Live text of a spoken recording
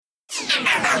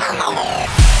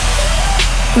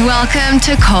Welcome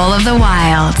to Call of the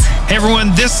Wild. Hey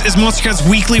everyone, this is Monstercat's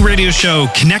weekly radio show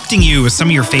connecting you with some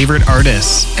of your favorite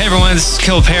artists. Hey everyone, this is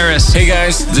Kill Paris. Hey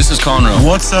guys, this is Conroe.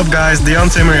 What's up guys,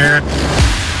 Deon Timmer here.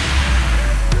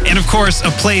 And of course, a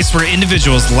place where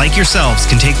individuals like yourselves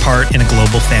can take part in a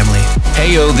global family.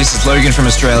 Hey yo, this is Logan from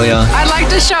Australia. I'd like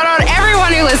to shout out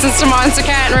everyone who listens to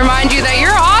Monstercat and remind you that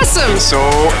you're awesome. So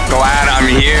glad I'm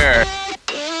here.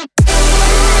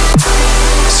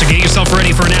 So get yourself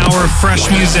ready for an hour of fresh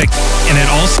music, and it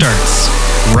all starts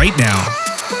right now.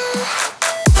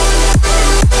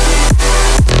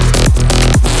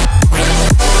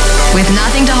 With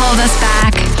nothing to hold us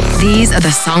back, these are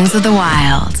the songs of the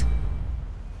wild.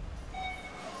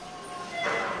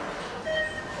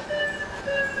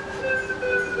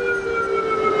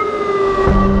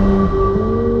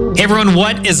 Hey everyone,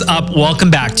 what is up?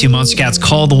 Welcome back to Monstercat's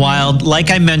Call of the Wild.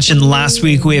 Like I mentioned last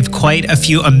week, we have quite a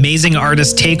few amazing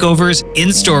artist takeovers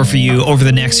in store for you over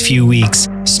the next few weeks,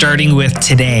 starting with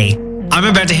today. I'm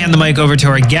about to hand the mic over to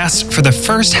our guest for the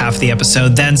first half of the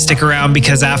episode, then stick around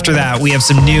because after that, we have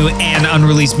some new and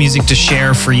unreleased music to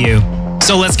share for you.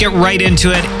 So let's get right into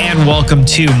it and welcome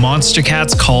to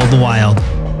Monstercat's Call of the Wild.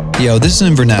 Yo, this is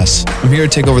Inverness. I'm here to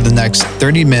take over the next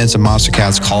 30 minutes of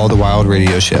Monstercat's Call of the Wild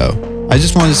radio show. I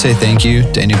just wanted to say thank you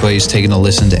to anybody who's taken a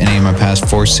listen to any of my past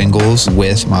 4 singles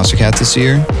with Monstercat this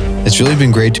year. It's really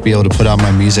been great to be able to put out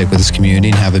my music with this community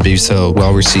and have it be so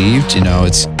well received. You know,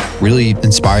 it's really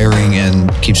inspiring and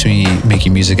keeps me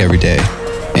making music every day.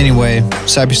 Anyway,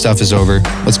 sappy stuff is over.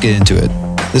 Let's get into it.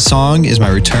 This song is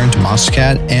my return to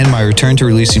Monstercat and my return to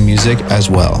releasing music as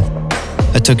well.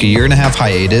 I took a 1.5 year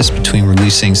hiatus between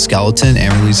releasing Skeleton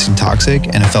and releasing Toxic,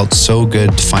 and it felt so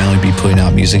good to finally be putting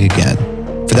out music again.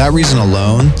 For that reason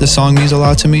alone, this song means a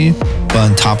lot to me, but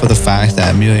on top of the fact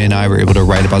that Amelia and I were able to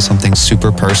write about something super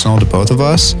personal to both of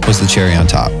us was the cherry on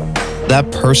top.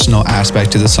 That personal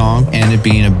aspect to the song and it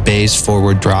being a bass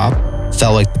forward drop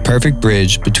felt like the perfect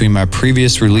bridge between my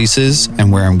previous releases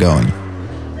and where I'm going.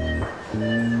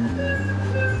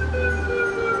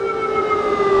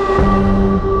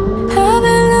 I've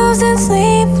been losing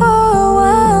sleep for a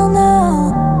while now.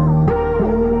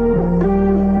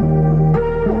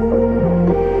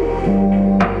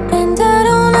 And I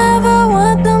don't ever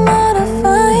want them all to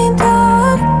find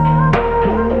out.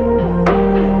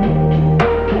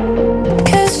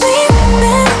 'Cause we've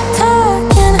been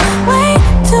talking way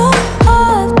too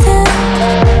often.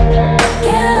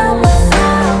 Get on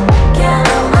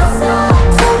myself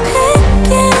from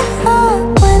picking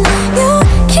up when you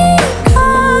keep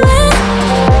calling.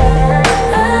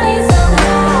 I need some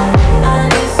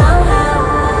help.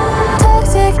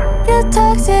 Toxic, you're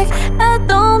toxic. I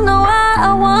don't know why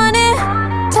I want it.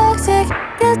 Toxic,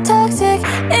 you're toxic.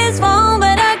 It's wrong,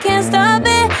 but I can't stop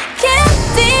it.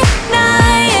 Can't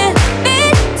deny it.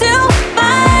 Need to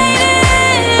fight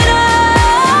it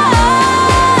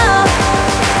all.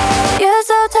 You're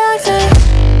so toxic.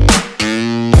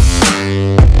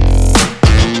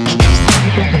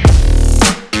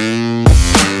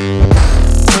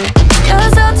 You're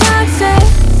so toxic.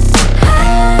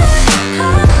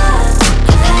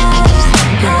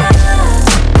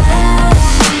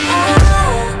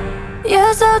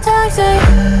 You're so toxic.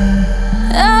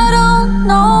 I don't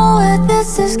know where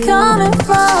this is coming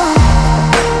from.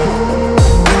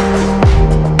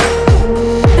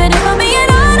 But if I'm being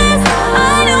honest,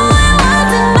 I knew it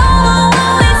wasn't over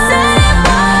when we said it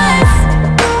was.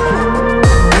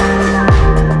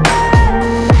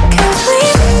 'Cause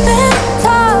we've been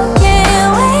talking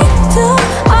way too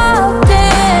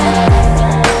often.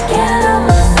 Get on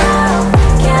myself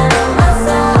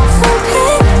from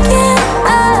picking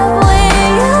up when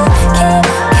you keep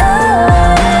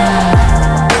calling.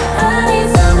 I need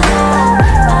some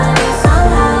help.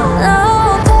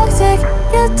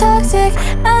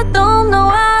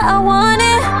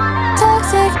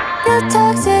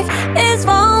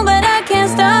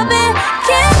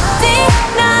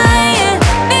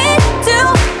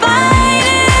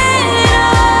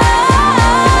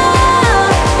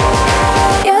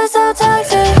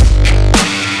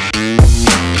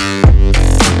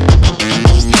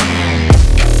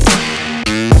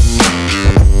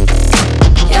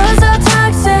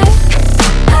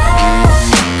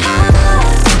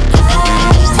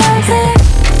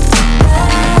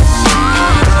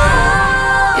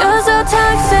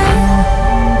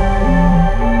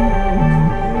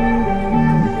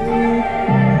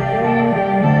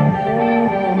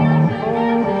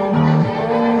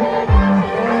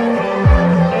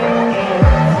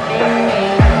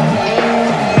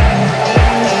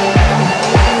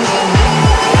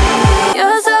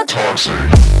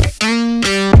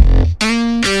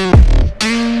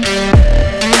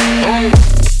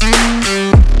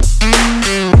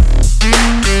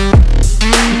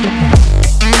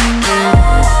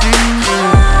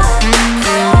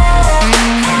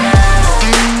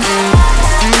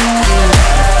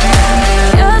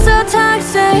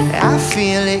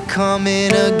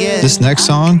 This next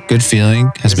song, Good Feeling,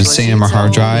 has been sitting on my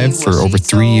hard drive for over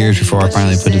 3 years before I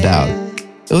finally put it out.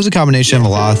 It was a combination of a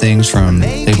lot of things, from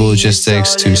label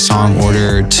logistics to song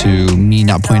order to me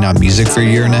not putting out music for a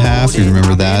year and a half. You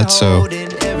remember that? So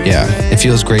yeah, it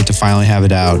feels great to finally have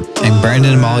it out. And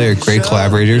Brandon and Molly are great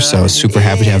collaborators, so I was super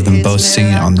happy to have them both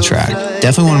singing on the track.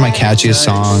 Definitely one of my catchiest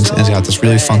songs, and it's got this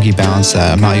really funky bounce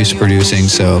that I'm not used to producing,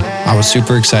 so I was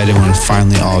super excited when it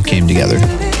finally all came together.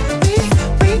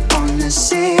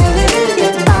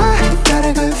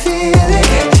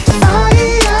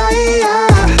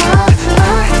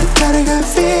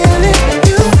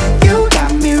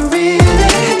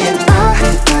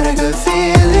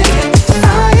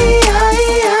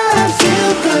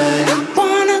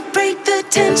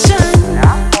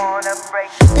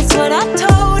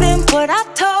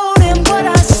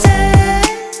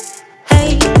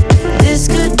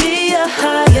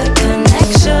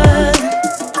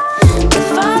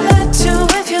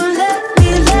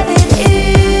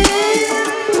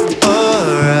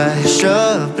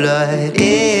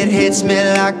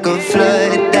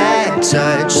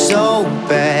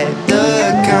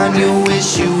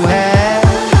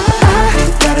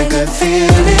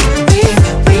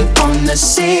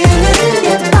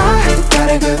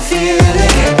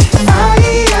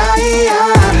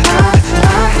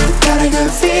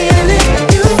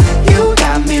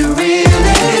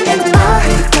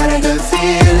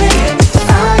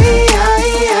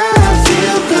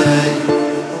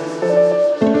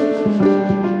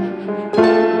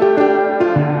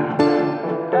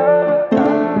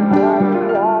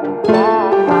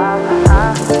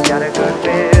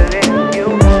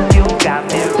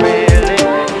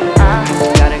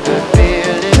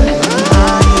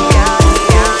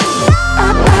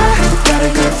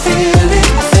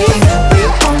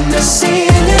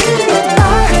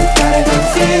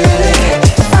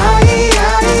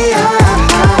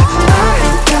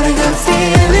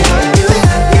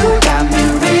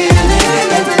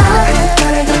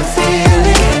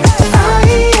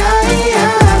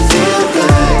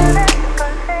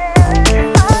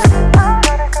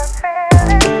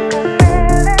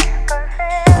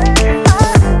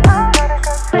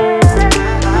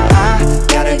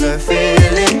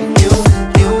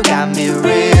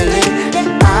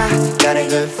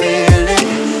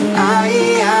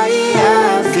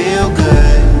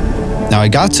 Now, I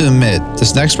got to admit,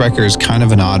 this next record is kind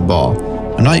of an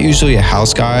oddball. I'm not usually a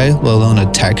house guy, let alone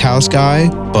a tech house guy,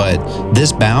 but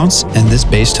this bounce and this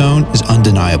bass tone is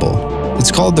undeniable.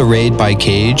 It's called The Raid by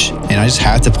Cage, and I just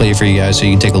have to play it for you guys so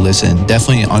you can take a listen.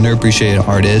 Definitely an underappreciated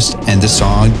artist, and this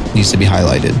song needs to be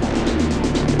highlighted.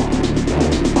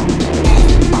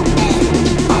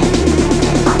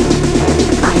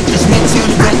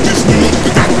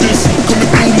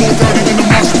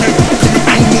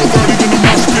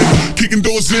 Kicking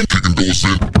doors in. Coming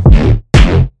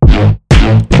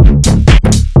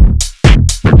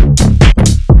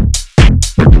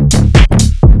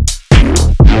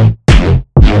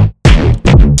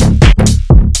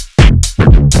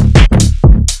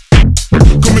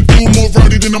through more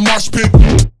rowdy than a mosh pit.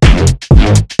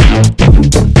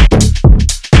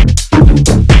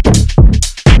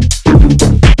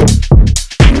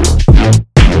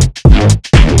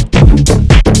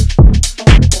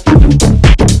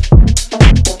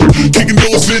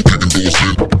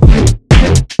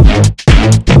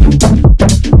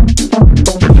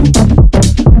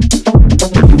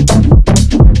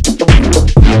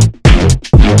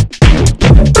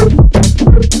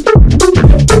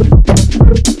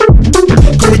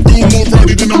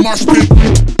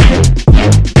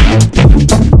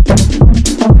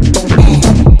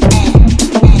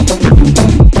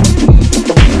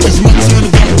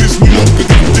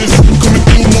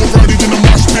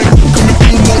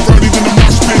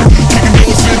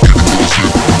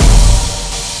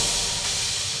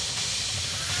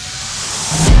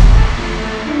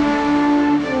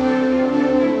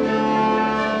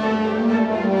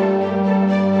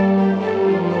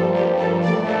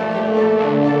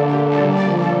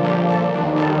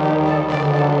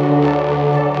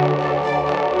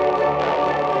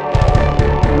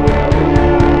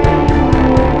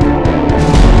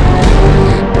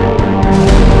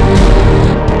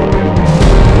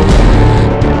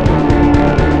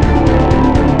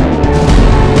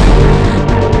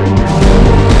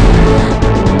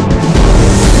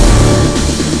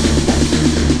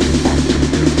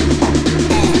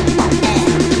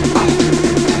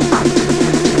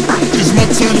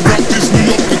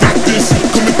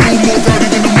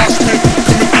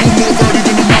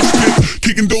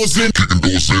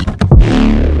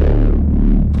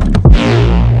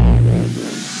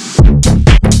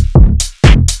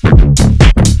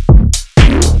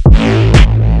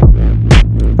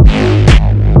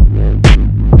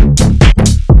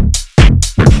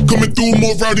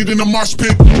 more rowdy than a mosh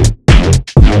pit.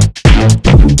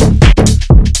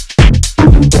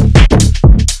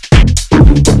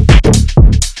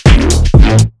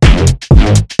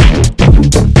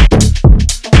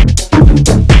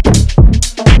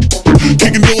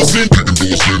 Kicking doors in.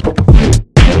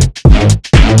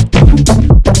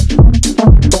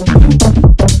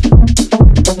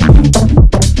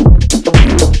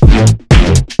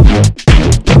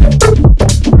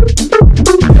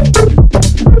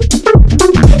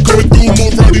 Coming through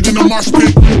more rowdy than a mosh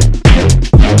pit.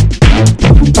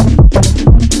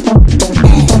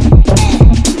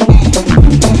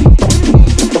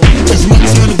 It's my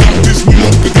turn to rock this, New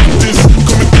York, I got this.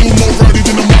 Coming through more rowdy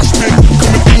than a mosh pit.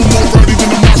 Coming through more rowdy than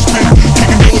a mosh pit.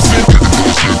 Kicking doors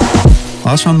in.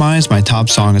 Lost My Mind is my top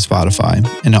song on Spotify,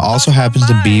 and it also happens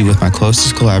to be with my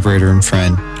closest collaborator and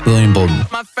friend, William Bolden.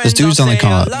 This dude's on the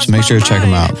come up, so make sure to check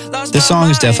him out. This song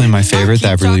is definitely my favorite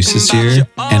that I've released this year,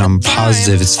 and I'm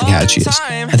positive it's the catchiest.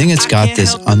 I think it's got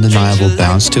this undeniable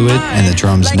bounce to it, and the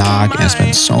drums knock, and I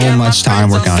spent so much time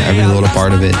working on every little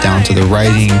part of it, down to the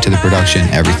writing, to the production,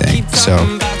 everything.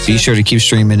 So be sure to keep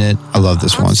streaming it. I love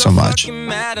this one so much.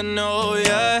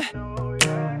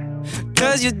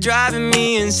 Cause you're driving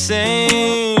me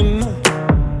insane.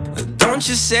 Don't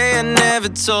you say I never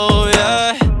told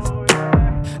ya.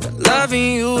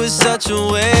 Loving you is such a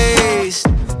waste.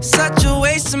 Such a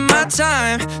waste of my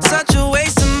time. Such a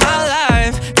waste of my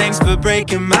life. Thanks for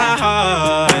breaking my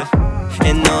heart.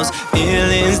 And those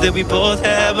feelings that we both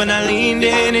had when I leaned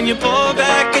in and you pulled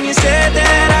back and you said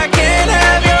that I can't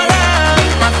have your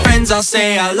love. My friends all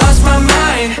say I lost my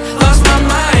mind. Lost my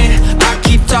mind. I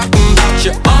keep talking about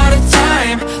you all the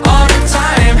time, all the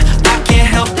time. I can't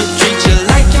help but treat you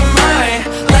like you're mine,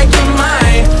 like you're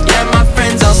mine. Yeah, my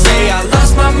friends all say I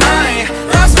lost my mind,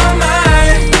 lost my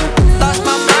mind, lost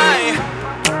my mind.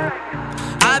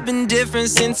 I've been different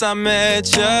since I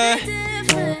met you.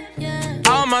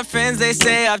 All my friends, they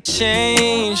say I've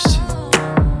changed,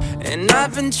 and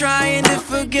I've been trying to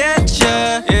forget you,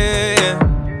 yeah.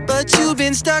 But you've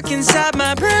been stuck inside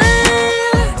my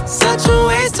brain. Such a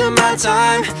waste of my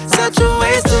time, such a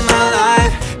waste of my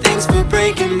life. Thanks for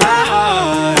breaking my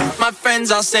heart. My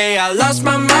friends all say I lost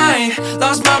my mind,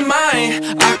 lost my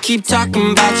mind. I keep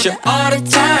talking about you all the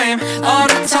time, all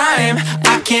the time.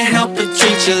 I can't help but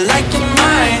treat you like you're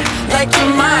mine, like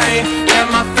you're mine. Yeah,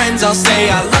 my friends all say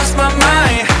I lost my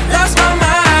mind, lost my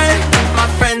mind. My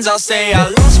friends all say I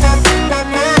lost my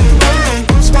mind,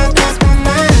 lost my mind.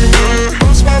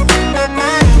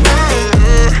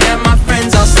 Yeah, my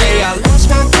friends all say I lost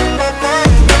my mind.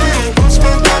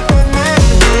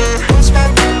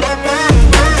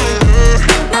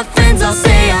 My friends all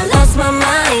say I lost my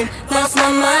mind, lost my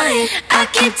mind. I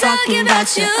keep talking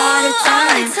about you all the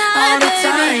time, all the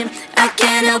time. I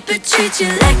can't help but treat you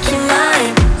like you're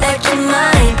mine, like you're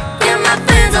mine. Yeah, my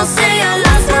friends all say I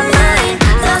lost my mind,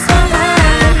 lost my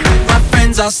mind. My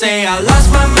friends all say I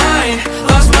lost my mind,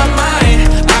 lost my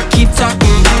mind. I keep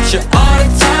talking about you all the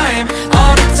time,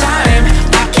 all the time.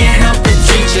 I can't help but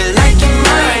treat you like you're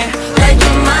mine, like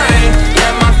you're mine.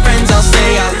 Yeah, my friends all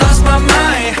say I lost my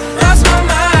mind, lost my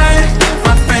mind.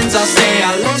 My friends all say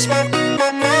I lost my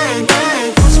mind.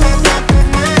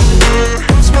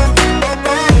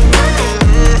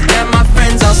 Yeah, my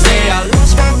friends all say I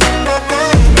lost my mind.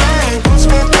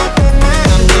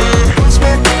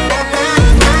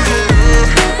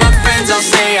 My friends all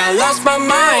say I lost my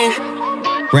mind.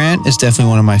 Grant is definitely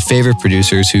one of my favorite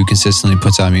producers who consistently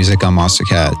puts out music on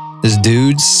Monstercat. This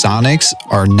dude's sonics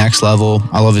are next level.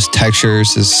 I love his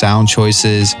textures, his sound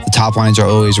choices. The top lines are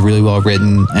always really well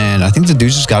written, and I think the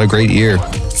dude's just got a great ear.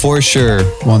 For sure,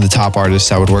 one of the top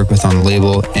artists I would work with on the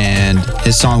label, and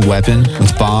his song Weapon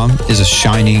with Bomb is a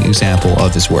shining example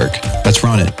of his work. Let's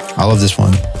run it. I love this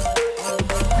one.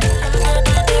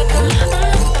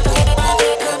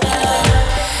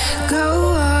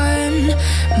 Go on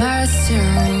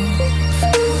myself.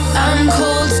 I'm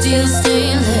cold, steel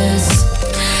stainless.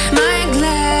 My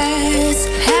glass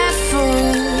half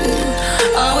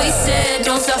full. Always said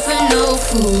don't suffer no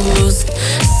fools.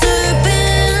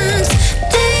 Serpents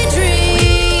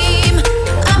daydream.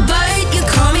 I bite, you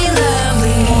call me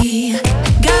lovely.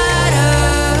 Got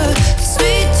a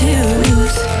sweet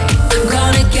tooth. I'm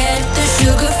gonna get the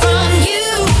sugar from you.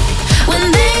 When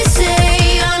they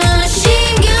say I'm a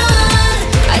machine gun,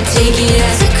 I take it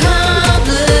as a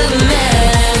compliment.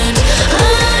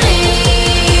 Honey,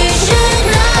 you should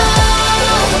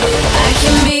know I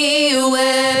can be a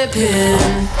weapon.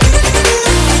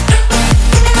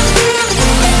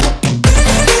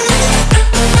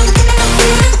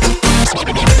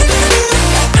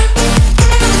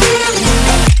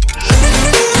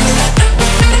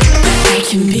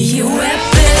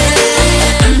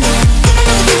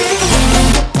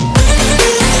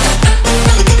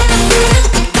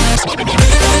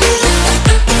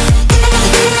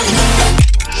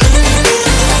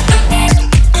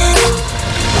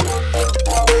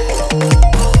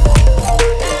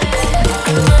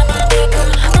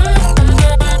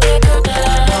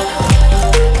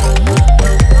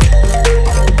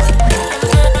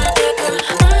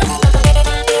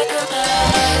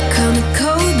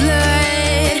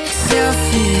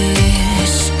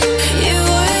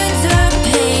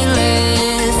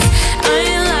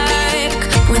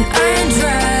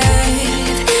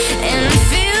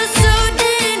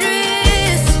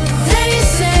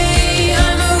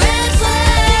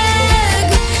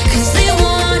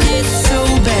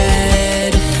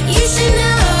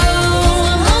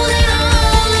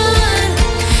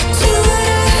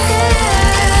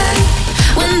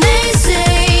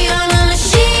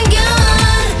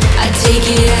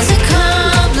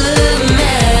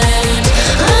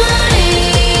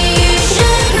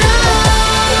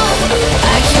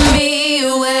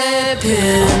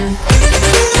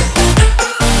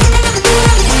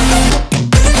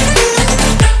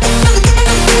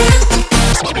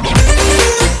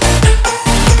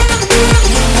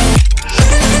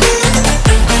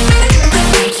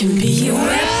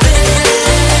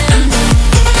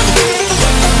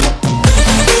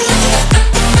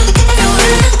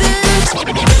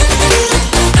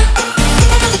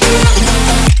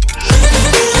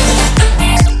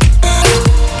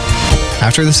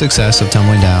 After the success of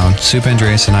Tumbling Down, Soup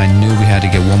Andreas and I knew we had to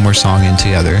get one more song in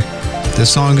together. This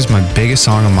song is my biggest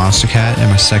song on Monstercat and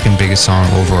my second biggest song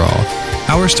overall.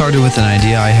 Ours started with an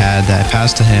idea I had that I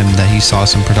passed to him that he saw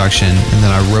some production, and then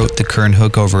I wrote the current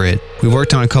hook over it. We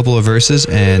worked on a couple of verses,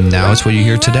 and now it's what you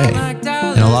hear today.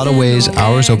 In a lot of ways,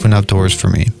 Ours opened up doors for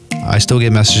me. I still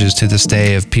get messages to this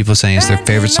day of people saying it's their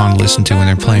favorite song to listen to when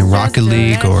they're playing Rocket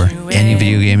League or any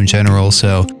video game in general,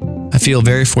 so I feel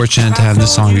very fortunate to have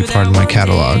this song be part of my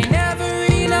catalog.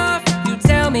 You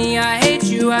tell me I hate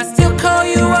you, I still call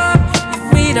you up.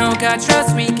 If we don't got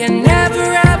trust, we can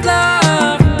never have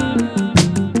love.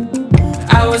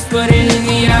 I was putting in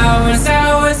the hours,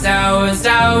 I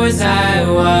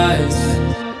was.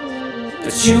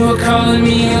 But you were calling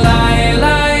me a liar,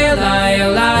 liar,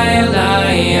 liar, liar,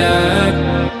 liar.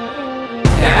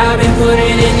 I've been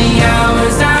putting in the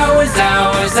hours, I was.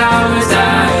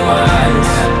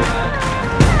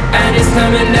 And it's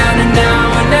coming down to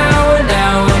now and now and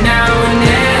now and now and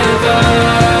never.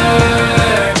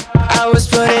 I was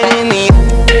putting in the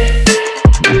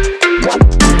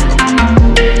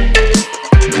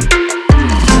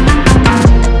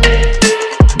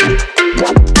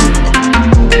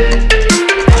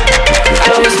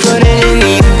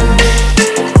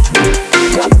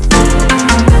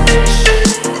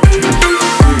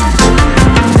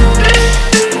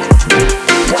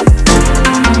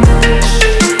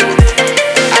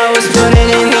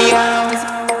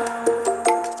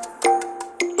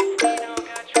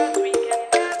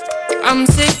I'm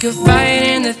sick of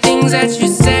fighting the things that you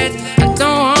said. I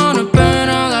don't wanna burn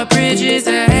all our bridges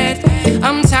ahead.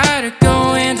 I'm tired of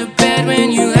going to bed when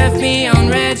you left me on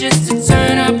red just to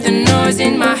turn up the noise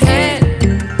in my head.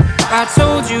 I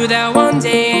told you that one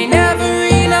day ain't never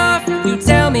enough. You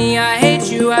tell me I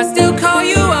hate you, I still call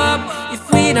you up.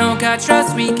 If we don't got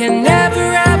trust, we can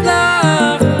never have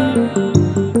love.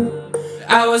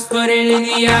 I was putting in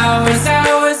the hours, I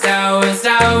was.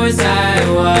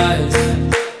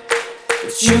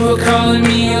 You were calling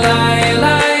me a liar,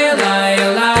 liar,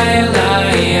 liar, liar,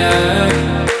 liar.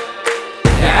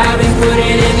 I've been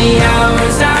putting in the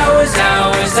hours, I was.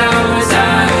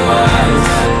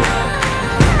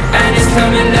 And it's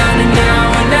coming down to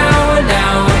now and now and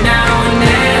now and now and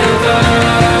never.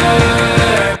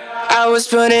 I was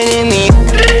putting in the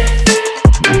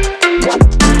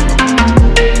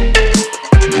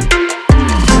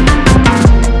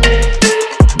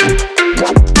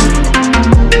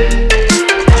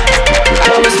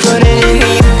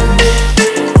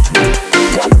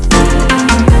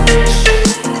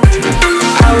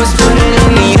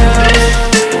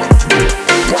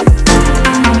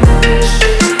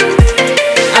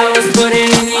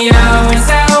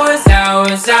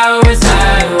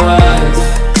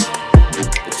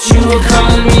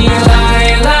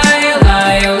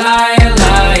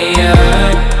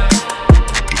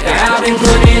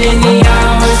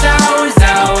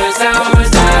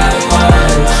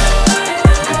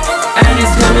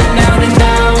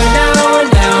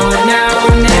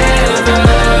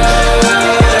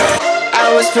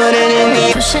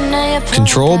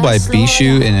Control by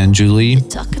Bishu and Anjuli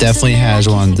definitely has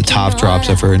one of the top drops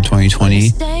ever in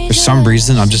 2020. For some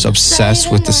reason, I'm just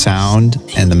obsessed with the sound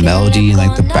and the melody and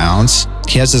like the bounce.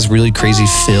 He has this really crazy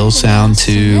fill sound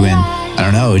too, and I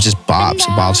don't know, it just bops.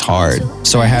 It bops hard.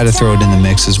 So I had to throw it in the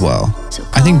mix as well.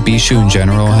 I think Bishu in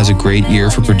general has a great ear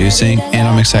for producing, and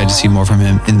I'm excited to see more from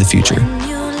him in the future.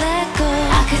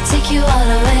 I could take you all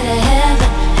the way to heaven,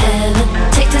 heaven.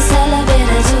 Take this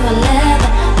elevator to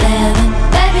 11, 11.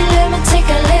 Baby, let me take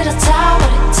a little time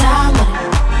with it, time with it.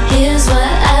 Here's what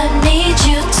I need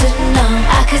you to know.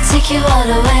 I could take you all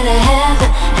the way to heaven,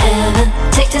 heaven.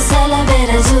 Take this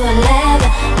elevator to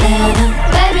 11, 11.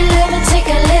 Baby, let me take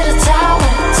a little time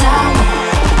with it, time with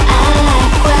it. I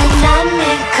like when I'm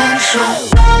in control.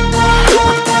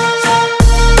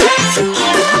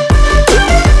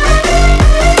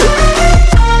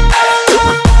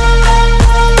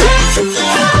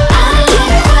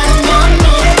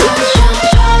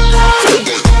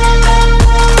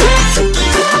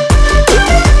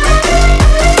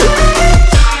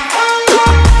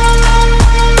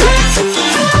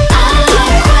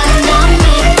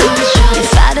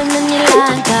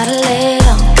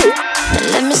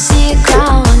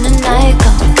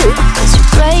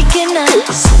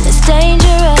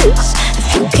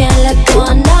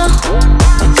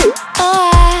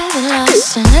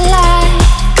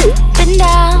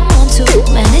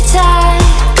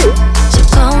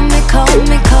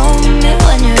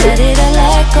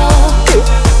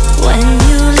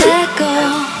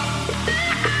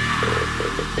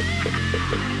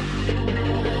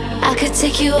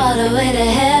 Take you all the way to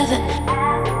heaven.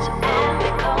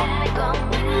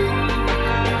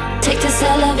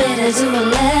 elevator to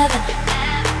 11.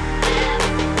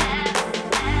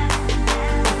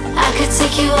 I could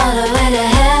take you all the way to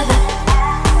heaven.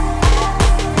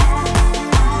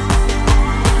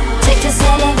 Take this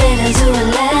elevator to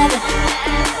 11.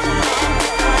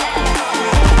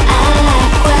 I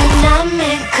like when I'm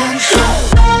in control.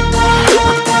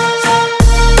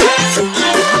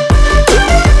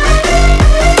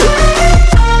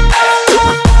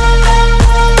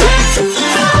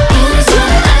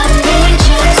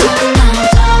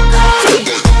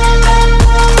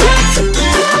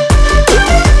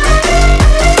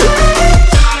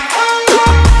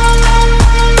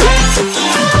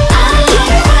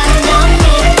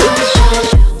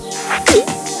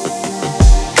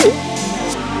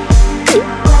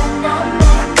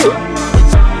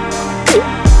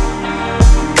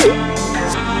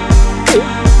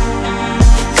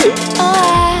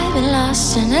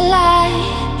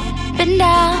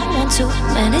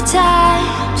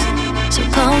 Times. So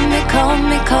call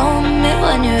me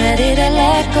when you're ready to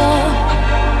let go.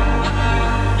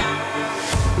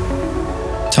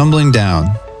 Tumbling Down.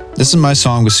 This is my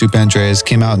song with Soup Andreas.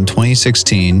 Came out in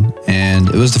 2016, and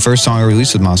it was the first song I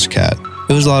released with Monstercat.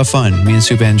 It was a lot of fun. Me and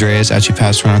Soup Andreas actually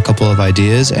passed around a couple of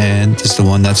ideas, and this is the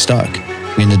one that stuck.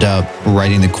 We ended up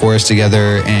writing the chorus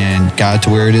together and got it to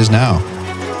where it is now.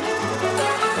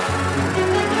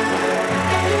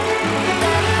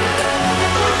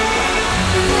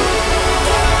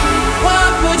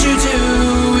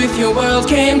 Your world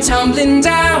came tumbling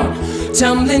down,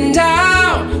 tumbling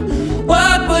down.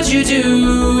 What would you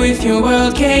do if your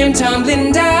world came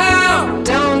tumbling down,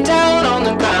 down, down on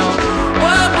the ground?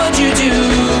 What would you do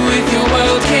if your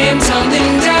world came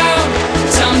tumbling down,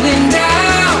 tumbling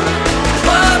down?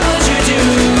 What would you do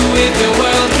if your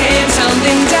world came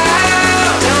tumbling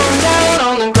down, down, down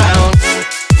on the ground?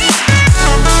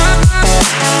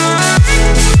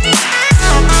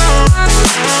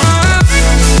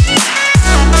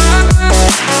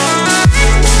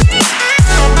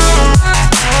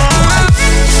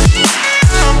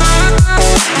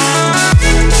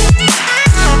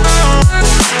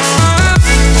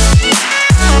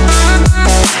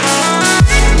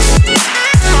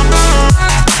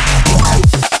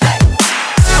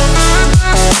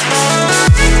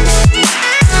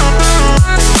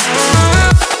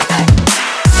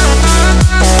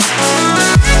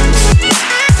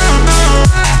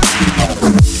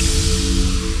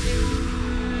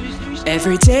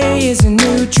 Every day is a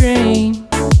new dream.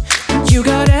 You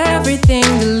got everything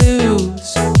to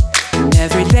lose. And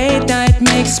every late night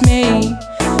makes me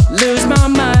lose my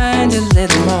mind a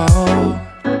little more.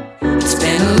 It's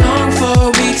been a long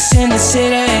 4 weeks in the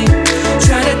city,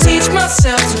 trying to teach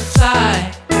myself to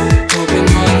fly. Hoping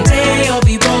one day you'll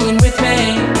be rolling with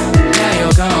me. Now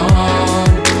you're gone.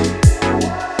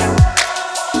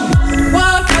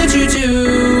 What would you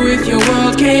do if your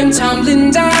world came tumbling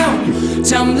down,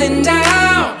 tumbling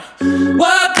down?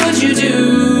 What would you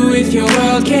do if your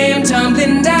world came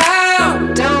tumbling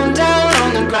down, down, down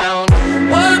on the ground?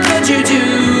 What would you do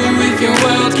if your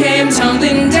world came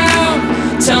tumbling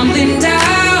down, tumbling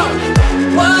down?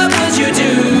 What would you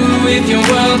do if your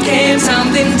world came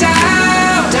tumbling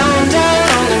down, down, down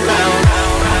on the ground?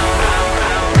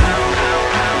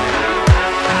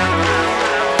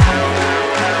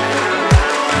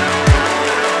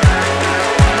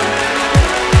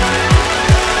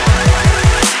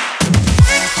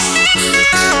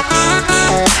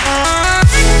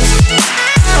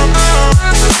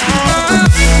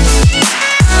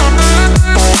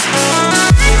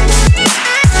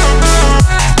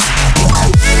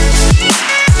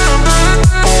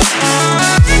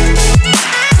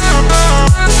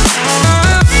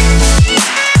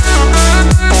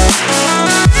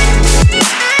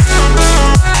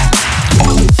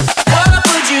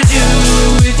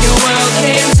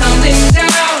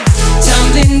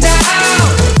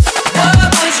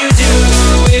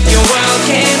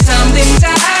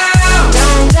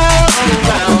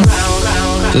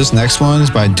 This next one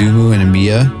is by Dumu and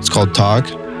Amiya. It's called Talk.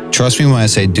 Trust me when I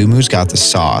say Dumu's got the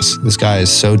sauce. This guy is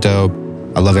so dope.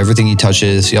 I love everything he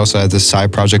touches. He also has this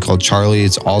side project called Charlie.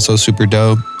 It's also super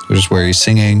dope, which is where he's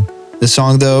singing. This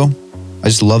song though, I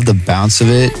just love the bounce of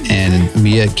it, and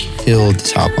Amiya killed the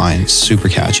top line. It's super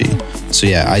catchy. So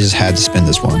yeah, I just had to spin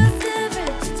this one.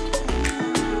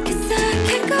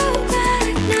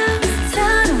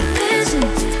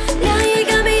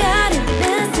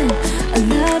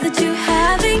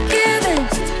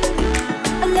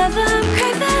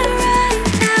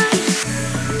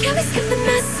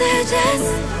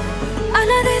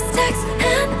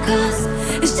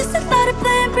 It's just a lot of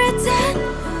playing pretend,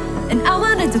 and I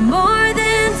wanna do more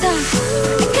than talk.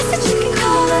 I guess that you can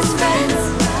call us friends.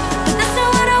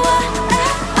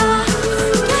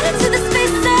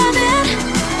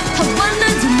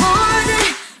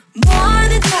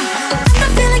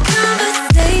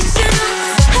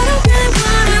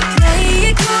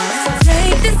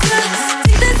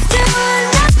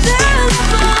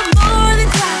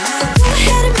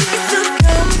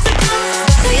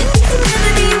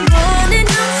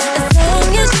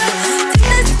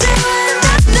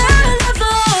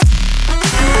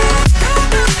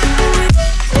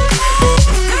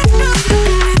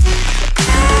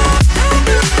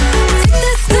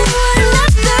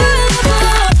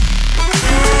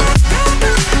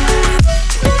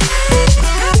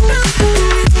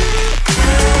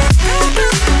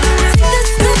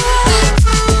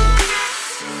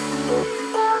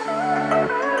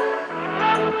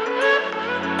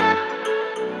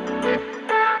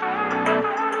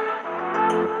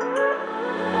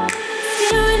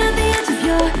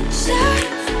 Shout,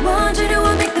 want you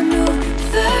to make the move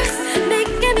first,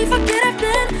 making me forget I've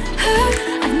been hurt.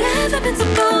 I've never been so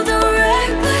bold or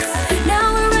reckless.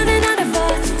 Now we're running out of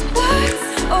our words,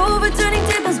 overturning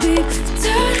tables we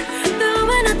turn,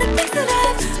 throwing out the things that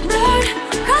I've learned.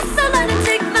 Cross the line and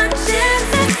take my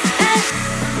chances. And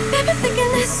baby,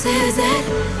 thinking this is it.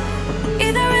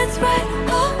 Either it's right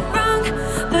or wrong,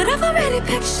 but I've already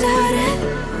pictured it,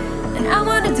 and I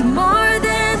wanna do more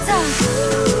than talk.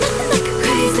 Nothing like a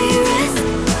crazy risk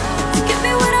to give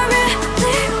me what I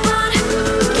really want.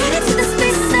 Get into the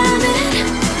space I'm in.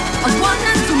 I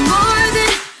wanna do more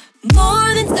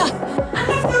than talk. I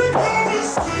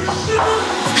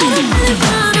don't really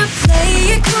wanna play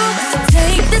it cool. So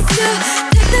take this to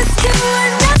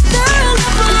another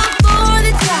level. More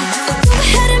than talk. Go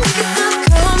ahead and make yourself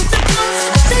comfortable.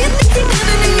 I'll show you things you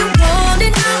never knew you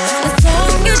wanted now. As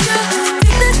long as you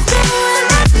take this to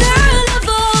another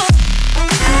level.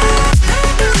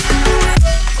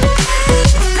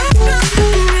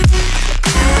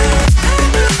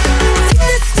 Take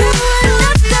this to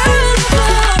another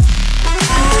level.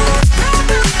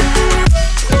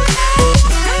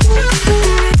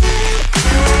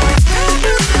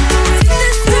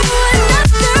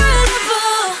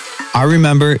 I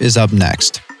Remember is up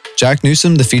next. Jack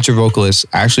Newsom, the feature vocalist,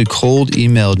 actually cold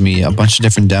emailed me a bunch of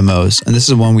different demos, and this is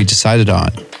the one we decided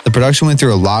on. The production went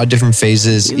through a lot of different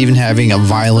phases, even having a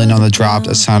violin on the drop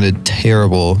that sounded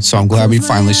terrible, so I'm glad we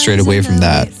finally strayed away from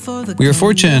that. We were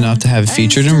fortunate enough to have it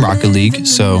featured in Rocket League,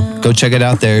 so go check it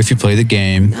out there if you play the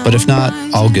game, but if not,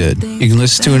 all good. You can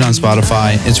listen to it on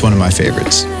Spotify, it's one of my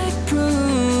favorites.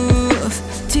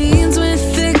 Teens with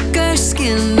thicker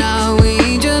skin, now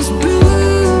we just bruise.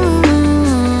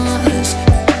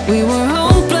 We were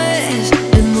hopeless,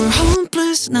 and we're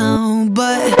hopeless now.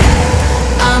 But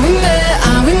I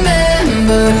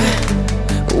remember,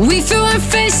 we threw our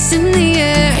face in the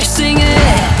air, singing.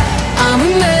 I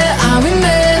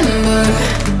remember,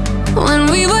 when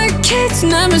we were kids,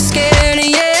 never scared,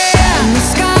 yeah. And the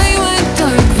sky went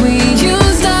dark, we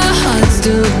used our hearts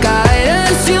to guide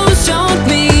us. You showed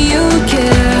me you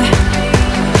care,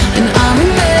 and I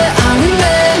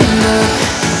remember,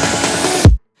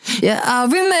 yeah, I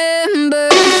remember.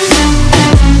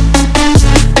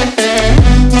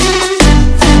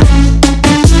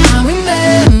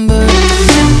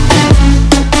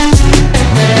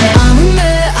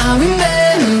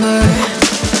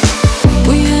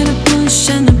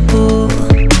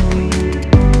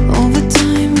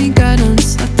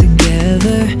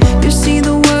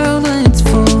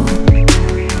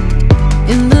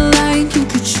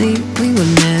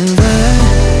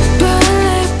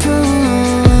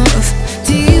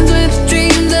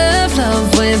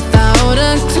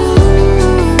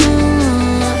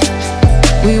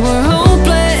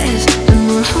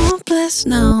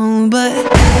 Now, but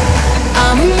I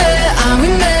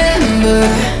remember,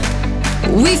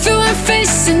 we threw our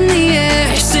face in the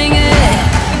air, singing.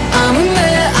 I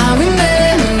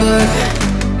remember,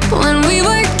 when we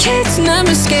were kids,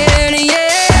 never scared,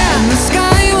 yeah. And the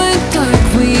sky went dark,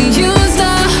 we used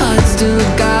our hearts to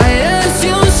guide us.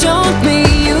 You showed me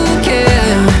you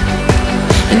care,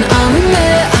 and I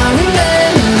remember,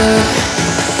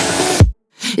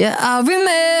 yeah, I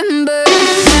remember.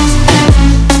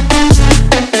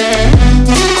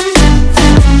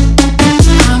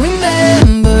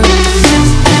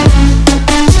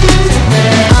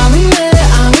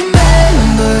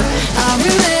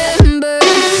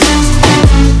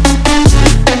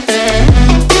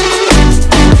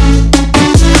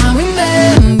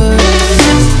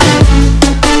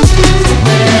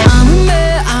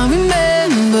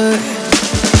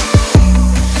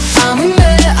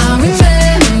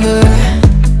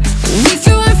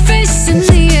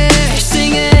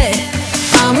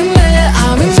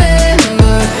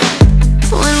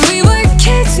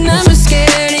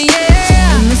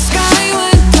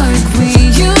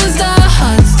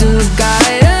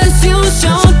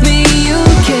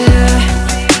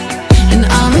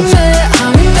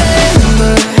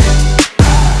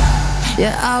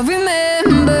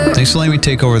 Thanks for letting me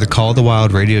take over the Call of the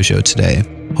Wild radio show today.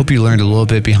 Hope you learned a little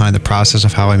bit behind the process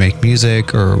of how I make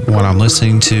music, or what I'm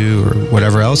listening to, or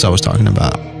whatever else I was talking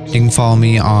about. You can follow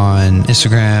me on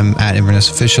Instagram at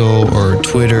InvernessOfficial or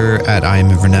Twitter at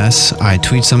IamInverness. I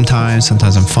tweet sometimes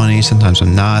I'm funny, sometimes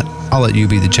I'm not. I'll let you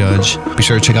be the judge. Be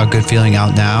sure to check out Good Feeling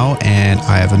out now, and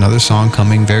I have another song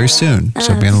coming very soon,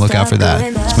 so be on the lookout for that.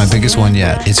 It's my biggest one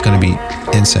yet. It's going to be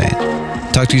insane.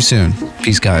 Talk to you soon.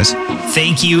 Peace, guys.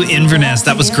 Thank you, Inverness.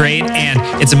 That was great. And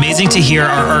it's amazing to hear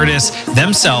our artists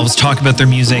themselves talk about their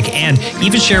music and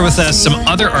even share with us some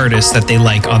other artists that they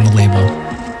like on the label.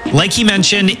 Like he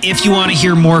mentioned, if you want to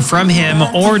hear more from him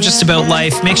or just about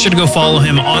life, make sure to go follow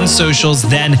him on socials,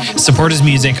 then support his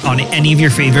music on any of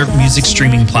your favorite music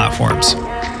streaming platforms.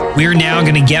 We are now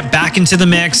going to get back into the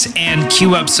mix and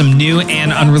queue up some new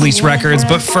and unreleased records.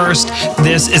 But first,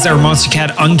 this is our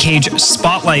Monstercat Uncaged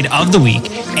Spotlight of the Week,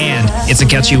 and it's a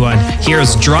catchy one.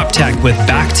 Here's Drop Tech with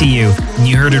Back to You, and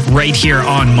you heard it right here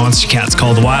on Monstercat's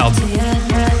Call the Wild.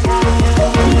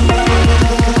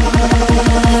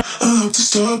 I have to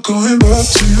start going back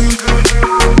to you.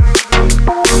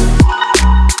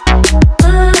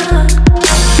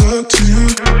 Back to you.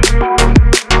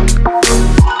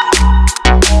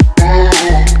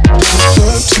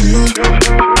 Back to you.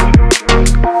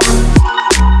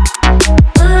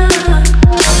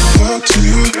 Back to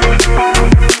you.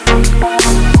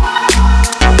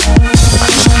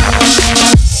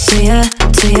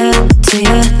 To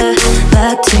you,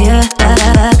 back to you, I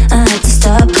had to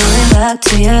stop going back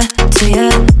to you,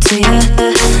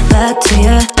 back to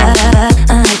you, I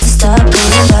had to stop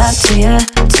going back to you,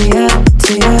 back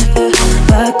to you, I had to stop going back to you,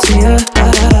 back to you,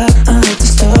 I had to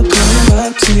stop going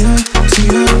back to you.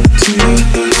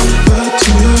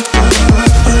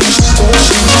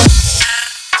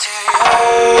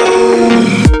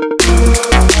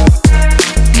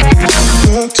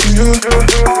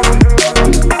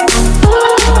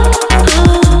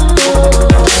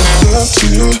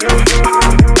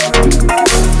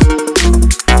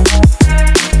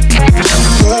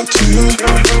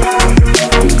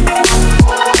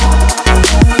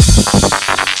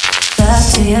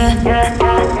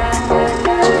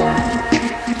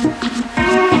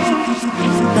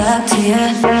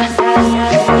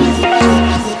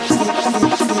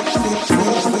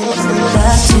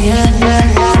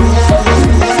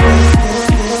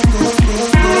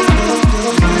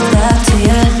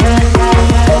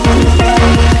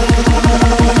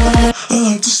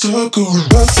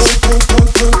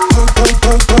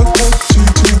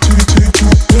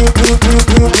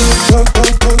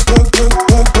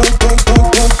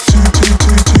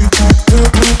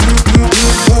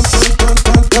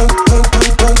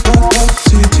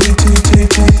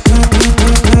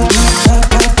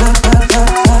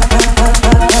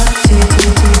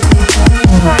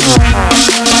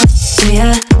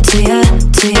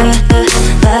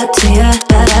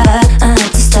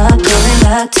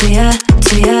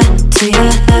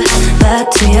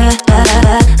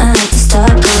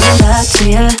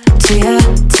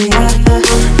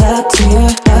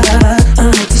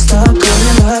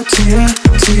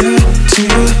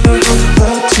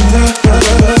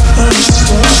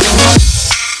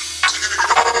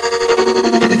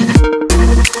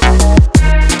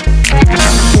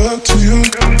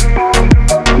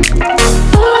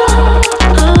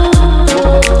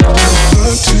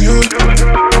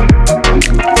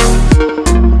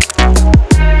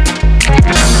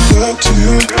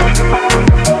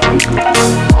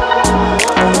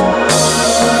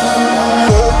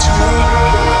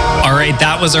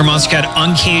 Was our Monstercat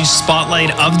Uncaged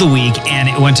Spotlight of the Week, and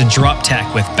it went to Drop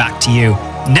Tech with Back to You.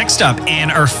 Next up,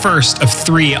 and our first of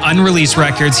 3 unreleased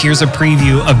records, here's a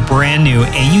preview of brand new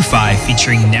AU5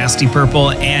 featuring Nasty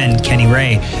Purple and Kenny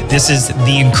Ray. This is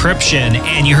The Encryption,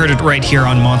 and you heard it right here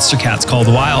on Monstercat's Call the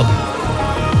Wild.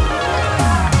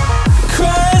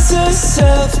 Cries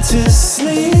herself to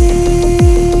sleep.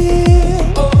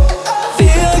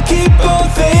 Feel keep on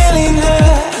failing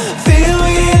her. Feel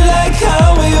we like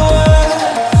how we were.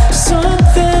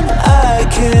 Something I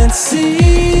can't see.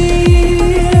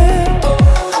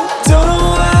 Don't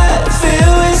know why I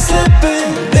feel we're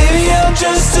slipping. Maybe I'm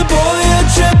just a boy you're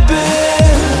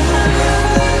tripping.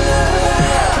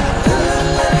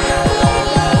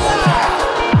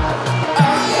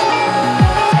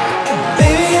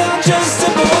 Maybe I'm just a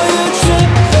boy you're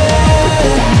tripping.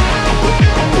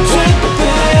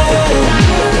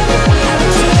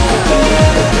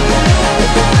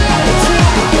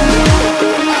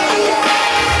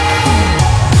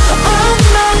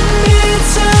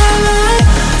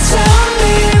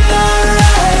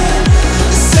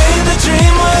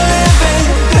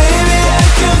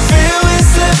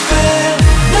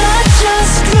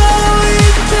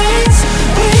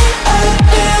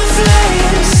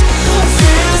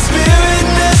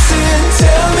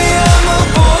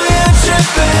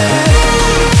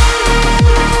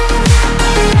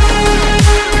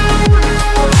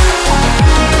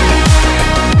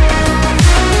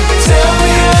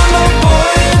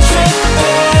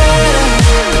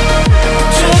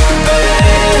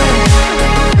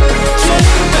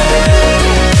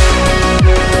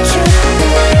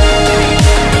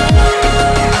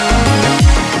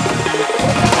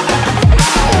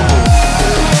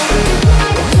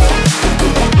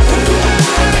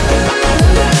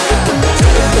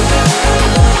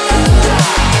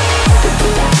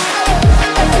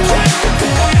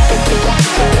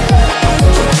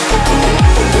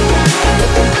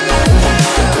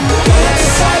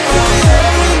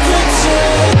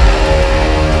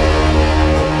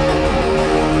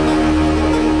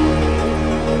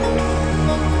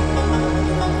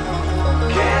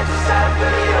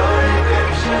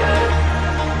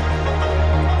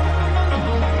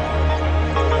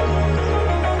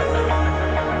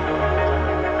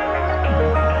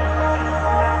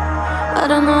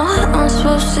 don't know what I'm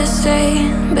supposed to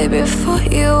say. Baby, before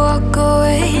you walk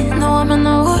away. No, I'm in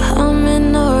the war, I'm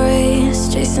in the race.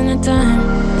 Chasing the time.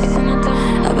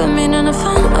 I've been meaning to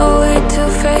find a way to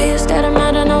face that I'm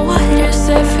out of what just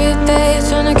every day.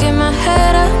 Trying to get my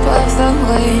head up off the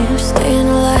waves. Staying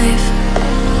alive.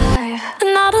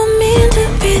 And I don't mean to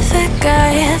be the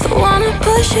guy that wanna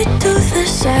push it to the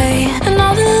side. And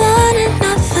all the line and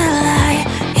not the lie,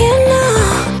 you know.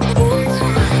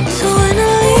 So when I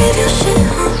leave your shit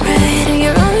on red and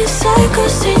you're only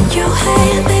cycles in your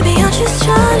head, baby, I'm just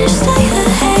trying to stay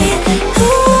ahead.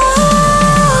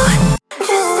 Ooh,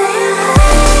 just stay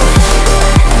ahead.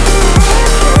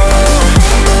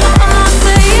 I'm not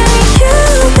saying you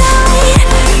got to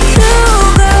go.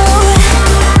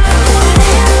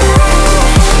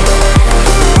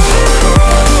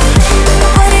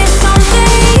 But it's something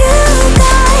you got to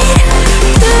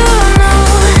know.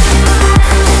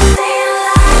 Stay alive. Stay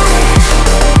alive.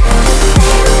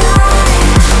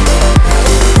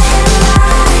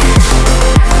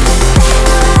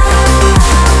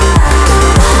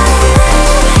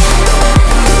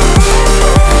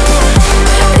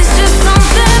 It's just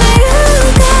something you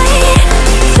got to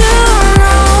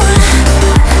know.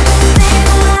 Stay alive.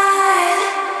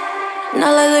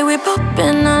 Now lately we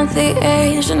popping on the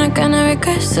edge, and I'm gonna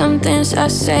regret some things I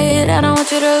said. I don't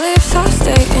want you to leave, so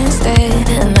stay instead.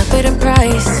 And I pay the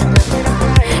price.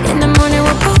 In the morning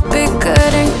we'll both be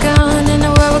good and gone, and the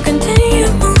world will continue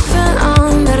moving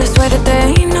on. But I swear that there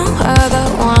ain't no other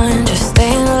one. Just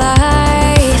stay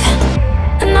alive.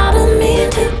 And I don't mean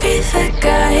to be the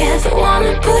guy that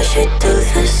wanna push it to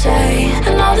the side.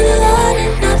 And all the line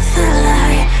and not the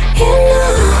lie, you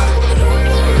know.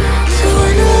 So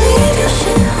when I leave your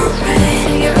shit on red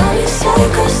and you're only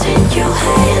cycles in your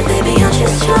head, baby, I'm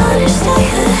just trying to stay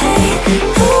ahead.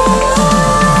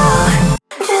 Ooh,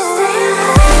 just stay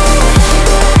ahead.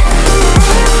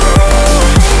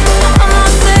 I'm not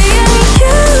saying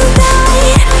you got to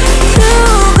go.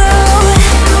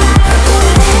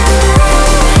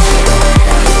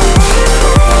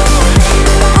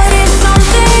 But it's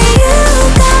something you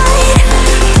got to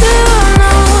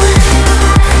know.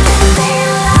 Stay alive.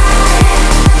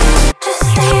 Just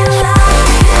stay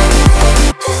alive.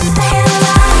 Just stay alive.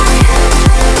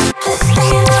 Just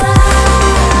stay alive.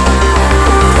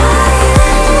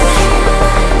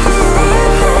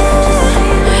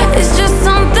 It's just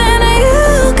something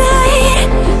you got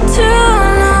to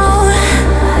know.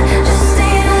 Just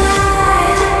stay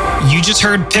alive. You just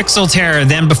heard Pixel Terror.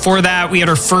 Then before that, we had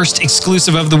our first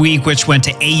exclusive of the week, which went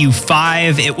to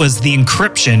AU5. It was The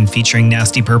Encryption featuring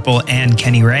Nasty Purple and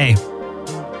Kenny Ray.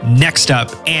 Next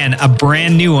up, and a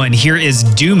brand new one, here is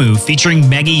Dumu featuring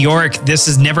Maggie York. This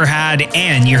is Never Had,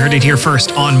 and you heard it here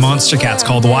first on Monster Cats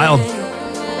Call the Wild.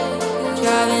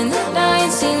 Driving the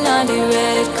 1990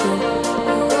 red coupe,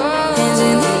 hands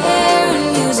in the air and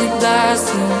music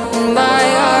blasting, and my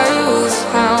heart was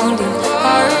pounding,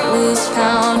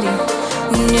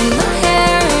 wind in my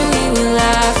hair and we were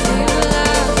laughing,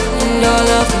 and all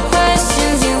of the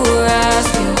questions you were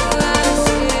asking,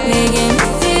 making me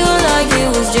feel like it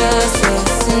was just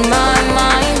us, and my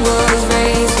mind was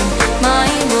racing,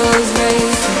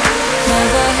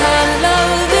 never had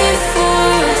love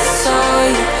before I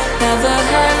saw you, never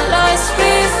had lost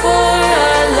before I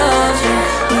loved you.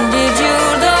 And did you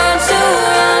learn to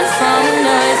run from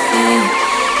nothing?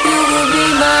 You could be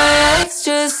my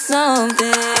extra something.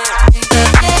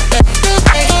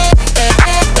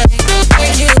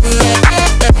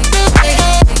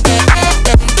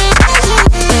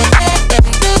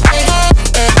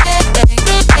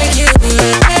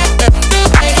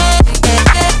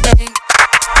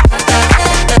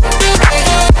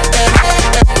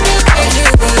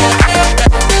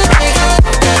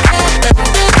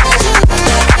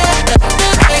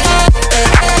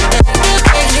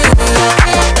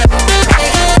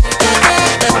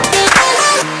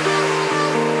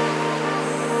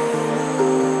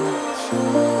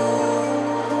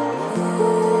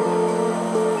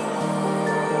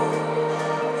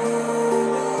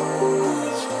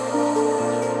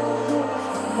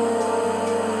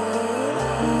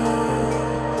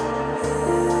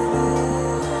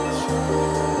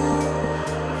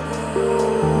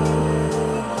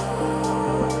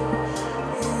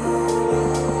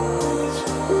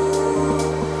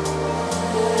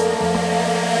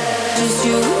 Just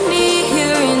you and me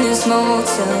here in this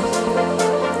motel,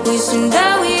 wishing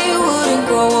that we wouldn't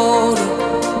grow older.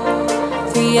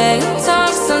 3 a.m.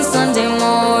 talks on Sunday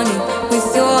morning,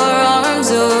 with your arms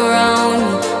around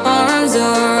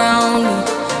me,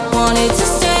 wanted to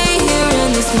stay here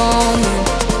in this moment,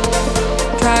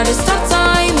 try to stop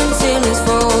time until it's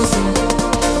frozen.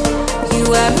 You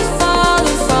had me falling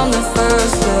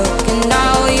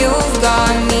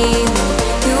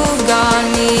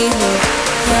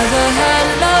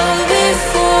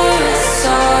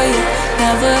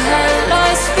never had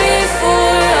life before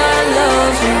I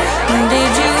loved you. When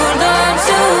did you learn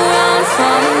to run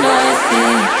from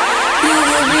nothing? You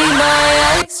could be my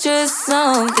extra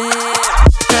something.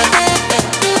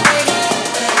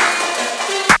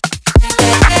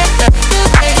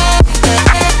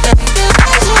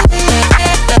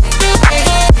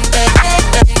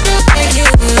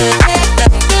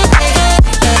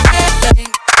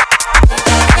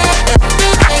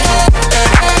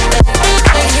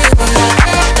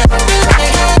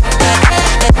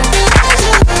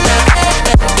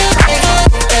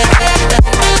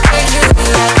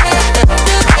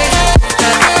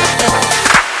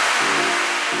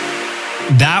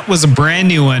 That was a brand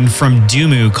new one from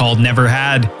Dumu called Never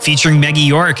Had, featuring Maggie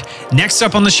York. Next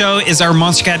up on the show is our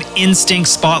Monstercat Instinct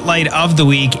Spotlight of the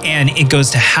Week, and it goes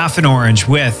to Half an Orange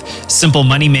with Simple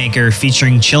Moneymaker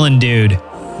featuring Chillin' Dude.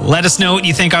 Let us know what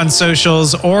you think on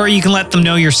socials, or you can let them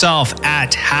know yourself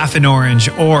at Half an Orange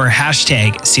or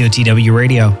hashtag COTW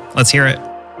Radio. Let's hear it.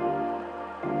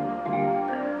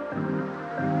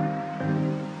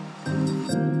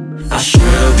 I should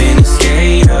have been a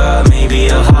skater, maybe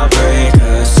a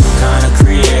heartbreaker, some kind of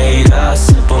creator,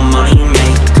 simple money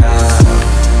maker.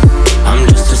 I'm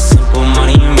just a simple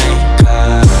money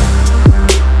maker.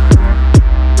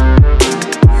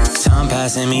 Time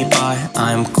passing me by,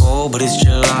 I'm cold but it's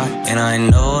July, and I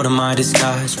know that my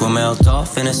disguise will melt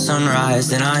off in a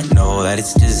sunrise, and I know that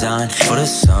it's designed for the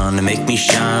sun to make me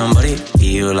shine, but it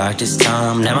feels like this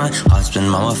time that my heart's been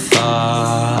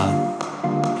mummified.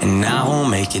 And I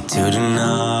won't make it to the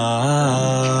night.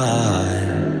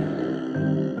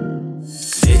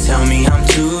 They tell me I'm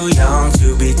too young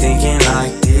to be thinking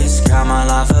like this. Got my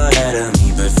life ahead of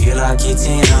me, but feel like it's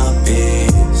in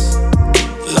abyss.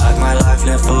 Like my life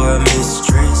left for a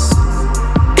mistress.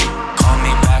 Call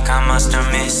me back, I must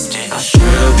have missed it. I should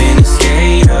have been a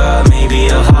skater, maybe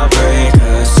a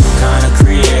heartbreaker, some kind of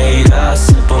creator,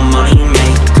 simple money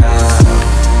maker.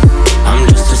 I'm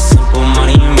just a simple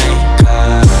money maker.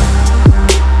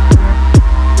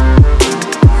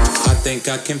 I think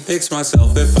I can fix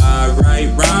myself if I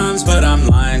write rhymes, but I'm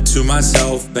lying to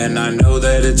myself, and I know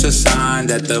that it's a sign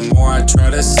that the more I try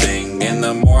to sing and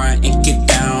the more I ink it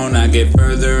down, I get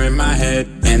further in my head,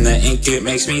 and the ink it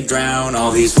makes me drown.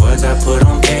 All these words I put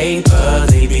on paper,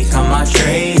 they become my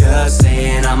traitor,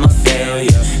 saying I'm a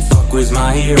failure. Fuck with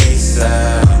my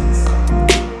eraser,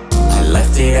 I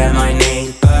left it at my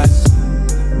neighbor's.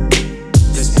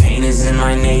 This pain is in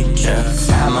my nature.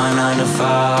 At my 9 to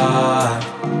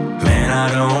 5, man, I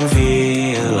don't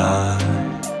feel alive.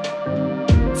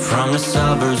 From the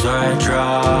suburbs where I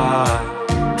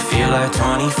drive, feel like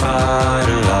 25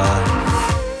 to life.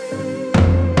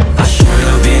 I should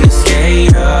have been a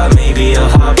skater, maybe a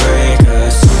heartbreaker,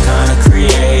 some kind of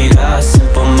creator,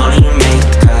 simple money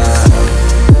maker.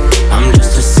 I'm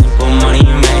just a simple money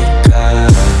maker.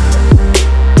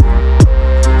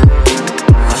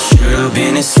 I should have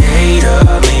been a skater,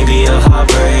 maybe a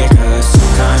heartbreaker,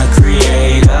 some kind of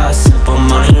creator, simple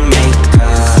money maker.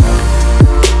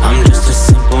 I'm just a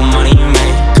simple money maker.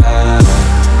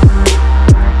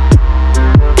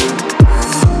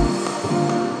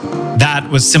 That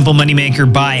was Simple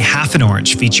Moneymaker by Half an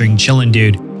Orange featuring Chillin'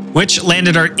 Dude, which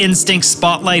landed our Instinct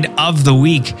Spotlight of the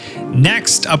Week.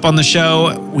 Next up on the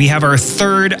show, we have our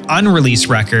third unreleased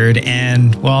record,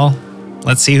 and, well,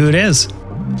 let's see who it is.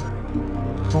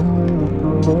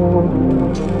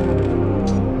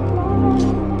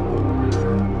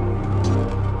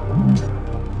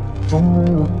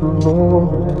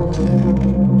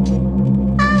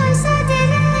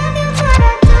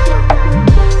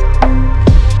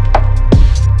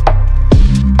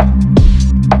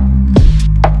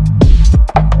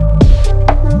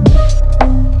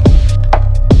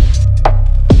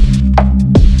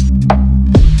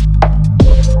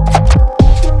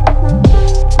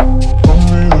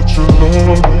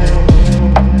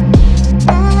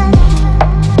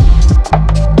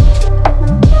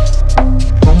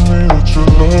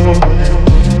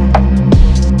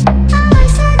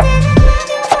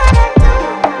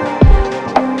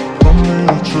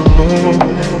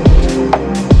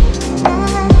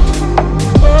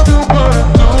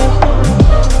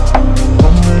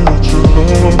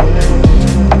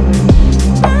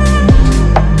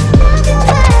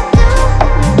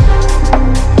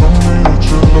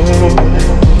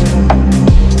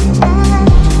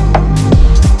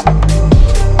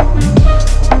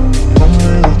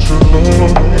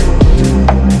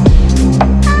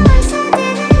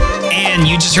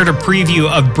 Heard a preview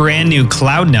of brand new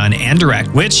Cloud9 and Direct,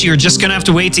 which you're just gonna have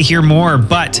to wait to hear more,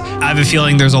 but I have a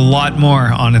feeling there's a lot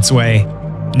more on its way.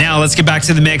 Now let's get back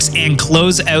to the mix and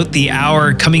close out the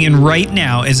hour. Coming in right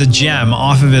now is a gem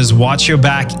off of his Watch Your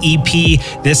Back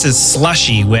EP. This is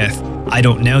Slushy with I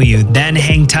Don't Know You. Then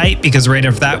hang tight because right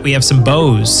after that we have some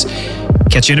bows.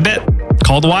 Catch you in a bit.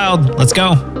 Call the Wild. Let's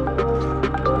go.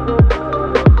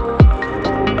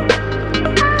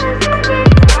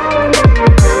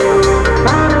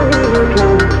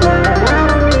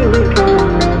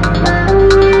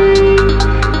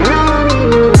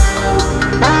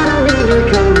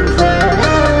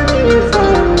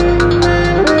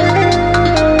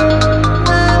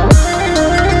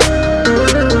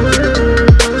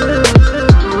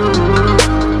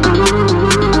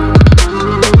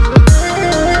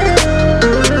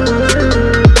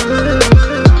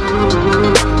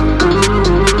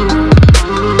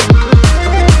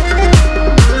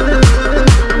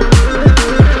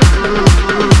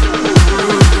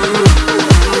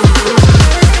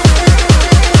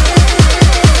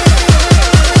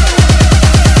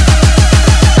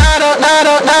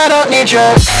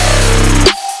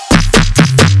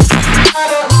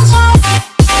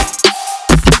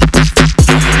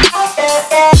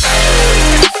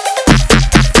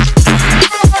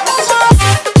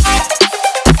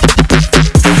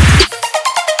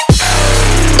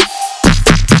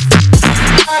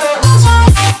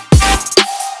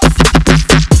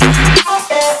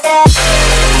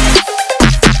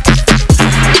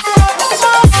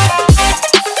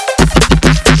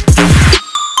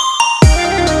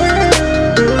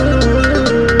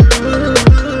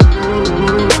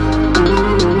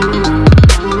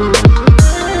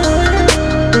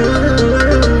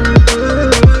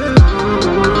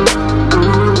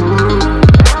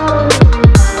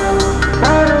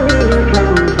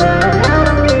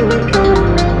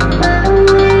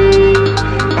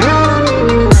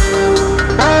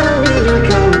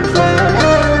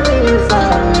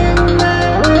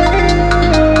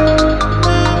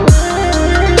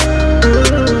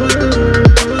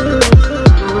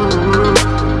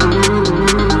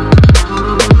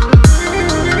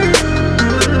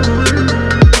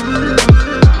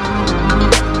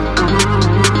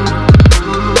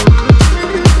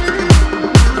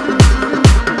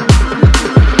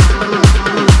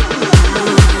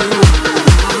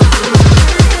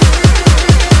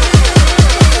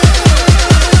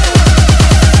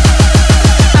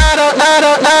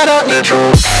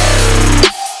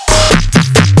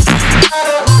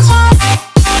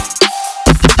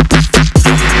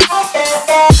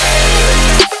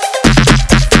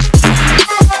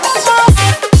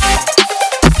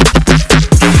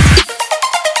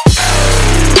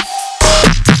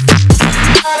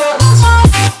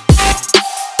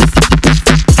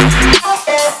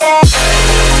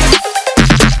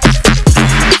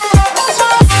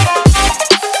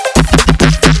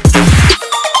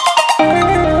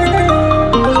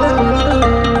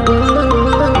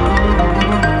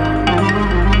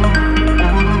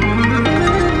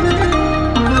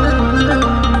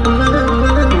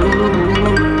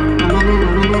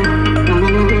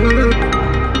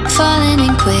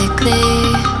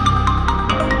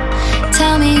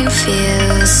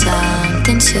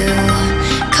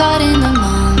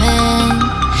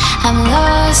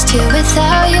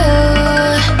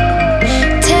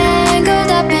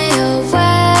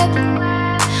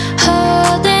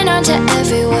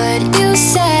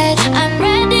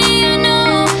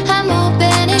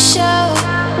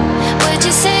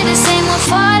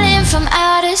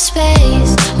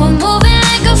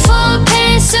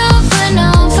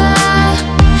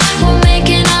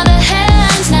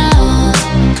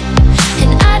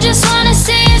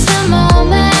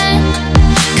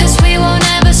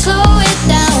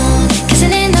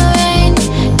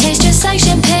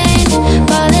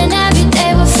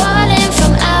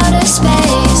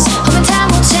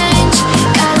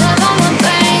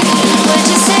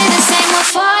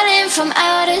 From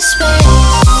outer space.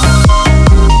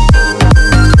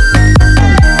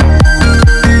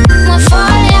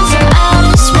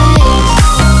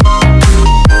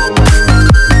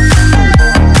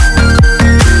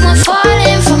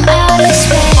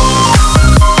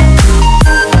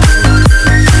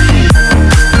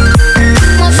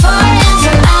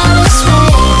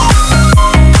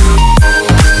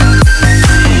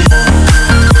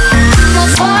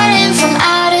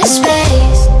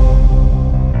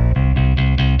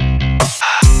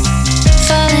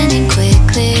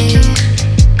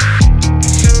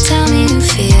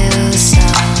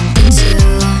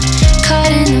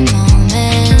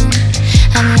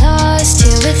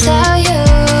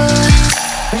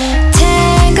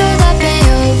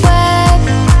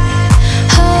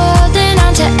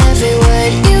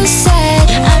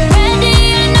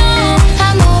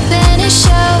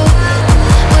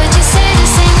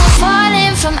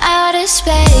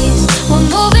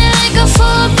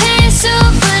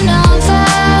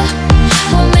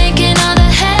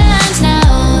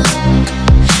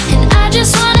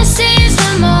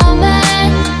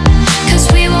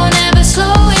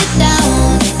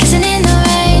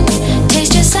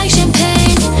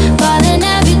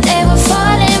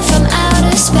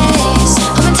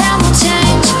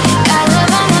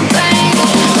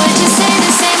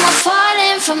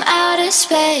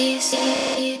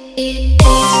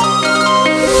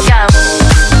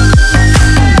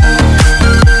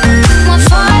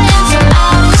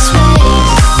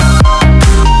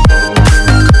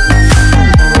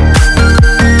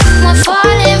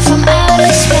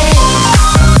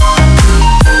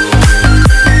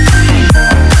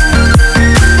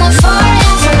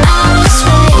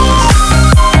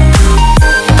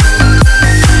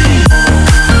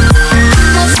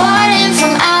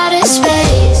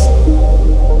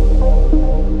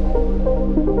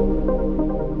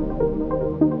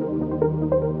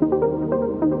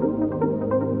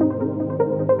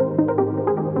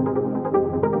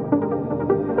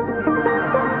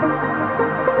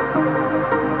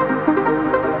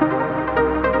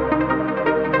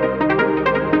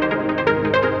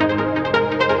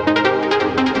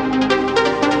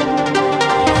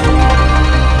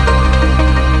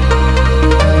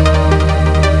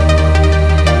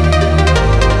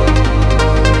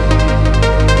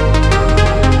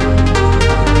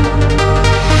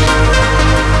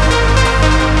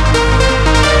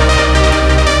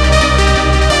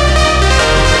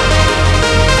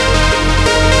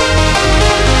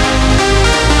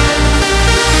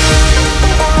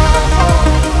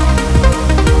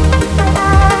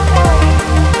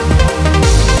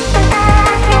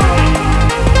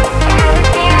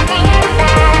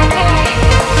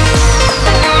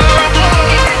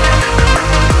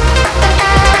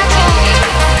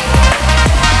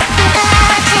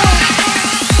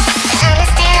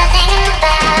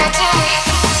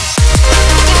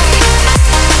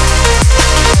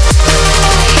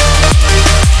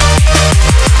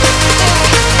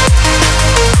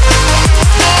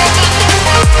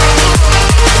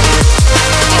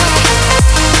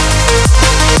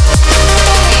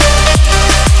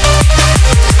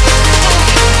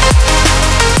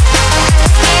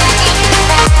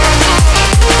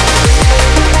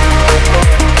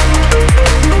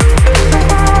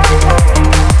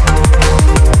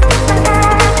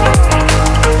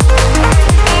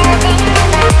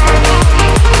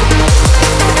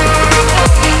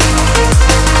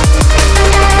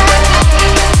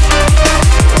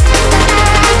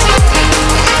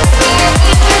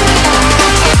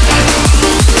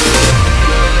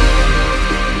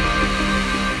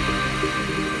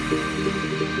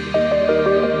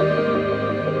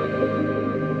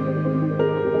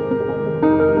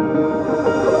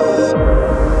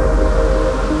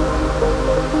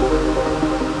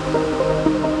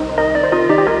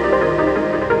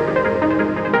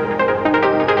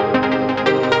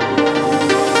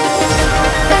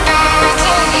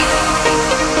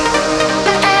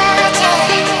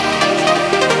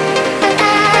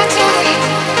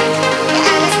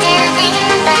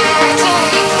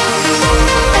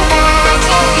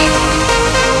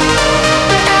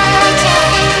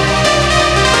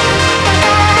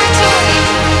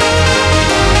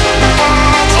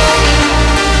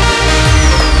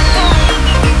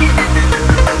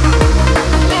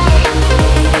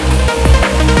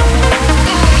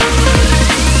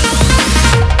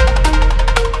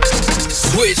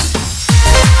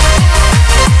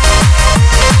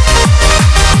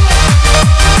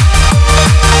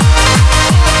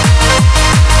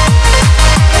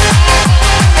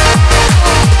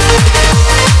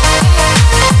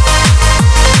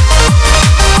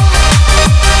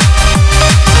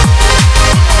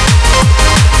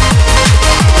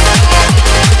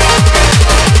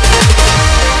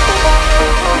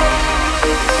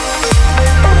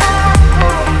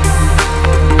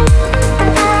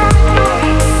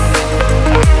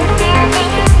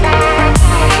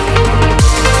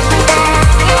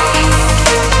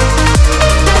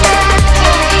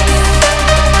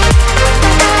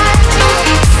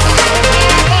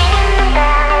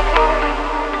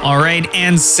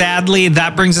 sadly,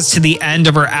 that brings us to the end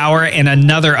of our hour and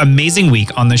another amazing week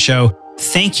on the show.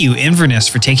 Thank you, Inverness,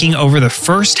 for taking over the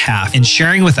first half and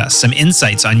sharing with us some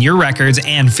insights on your records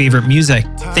and favorite music.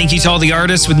 Thank you to all the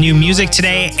artists with new music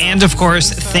today. And of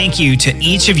course, thank you to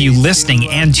each of you listening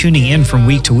and tuning in from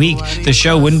week to week. The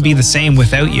show wouldn't be the same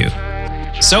without you.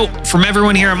 So, from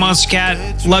everyone here at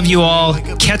Monstercat, love you all.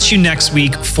 Catch you next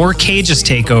week for Cage's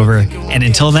Takeover. And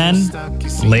until then,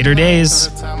 later days.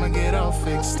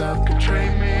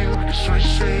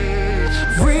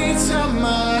 Reach out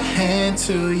my hand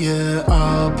to you,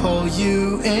 I'll pull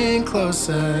you in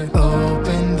closer.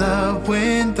 Open the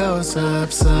windows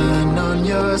up, sun on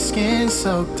your skin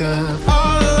soaked up.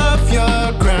 All of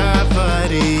your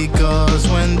gravity goes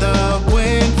when the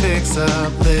wind picks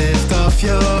up. Lift off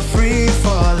your free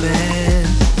falling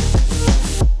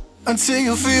until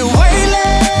you feel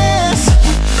weightless.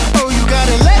 Oh, you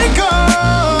gotta let it go.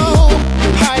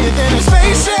 Higher than a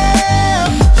spaceship.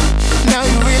 Now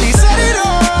you really set it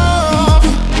off.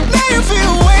 Now you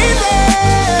feel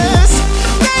weightless.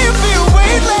 Now you feel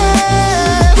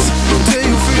weightless. Till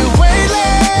you feel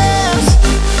weightless.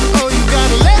 Oh, you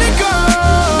gotta let it go.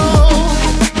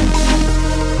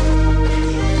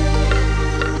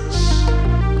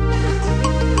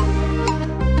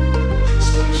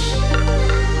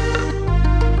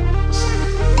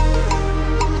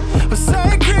 But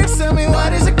psychics tell me, why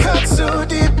does it cut so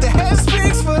deep? The head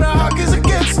speaks for the heart cause it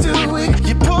gets too weak.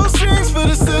 You pull strings but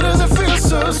it still doesn't feel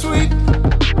so sweet.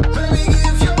 Baby,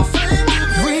 give your friend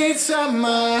to me. Reach out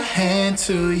my hand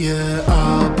to you,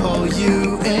 I'll pull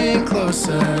you in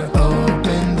closer.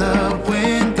 Open the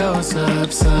windows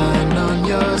up, sun on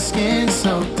your skin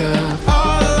soaked up.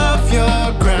 All of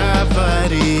your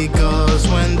gravity goes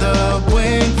when the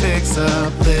wind picks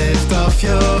up. Lift off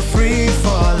your free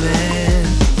falling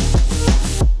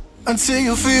until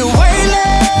you feel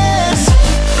weightless.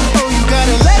 Oh, you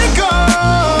gotta let it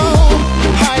go.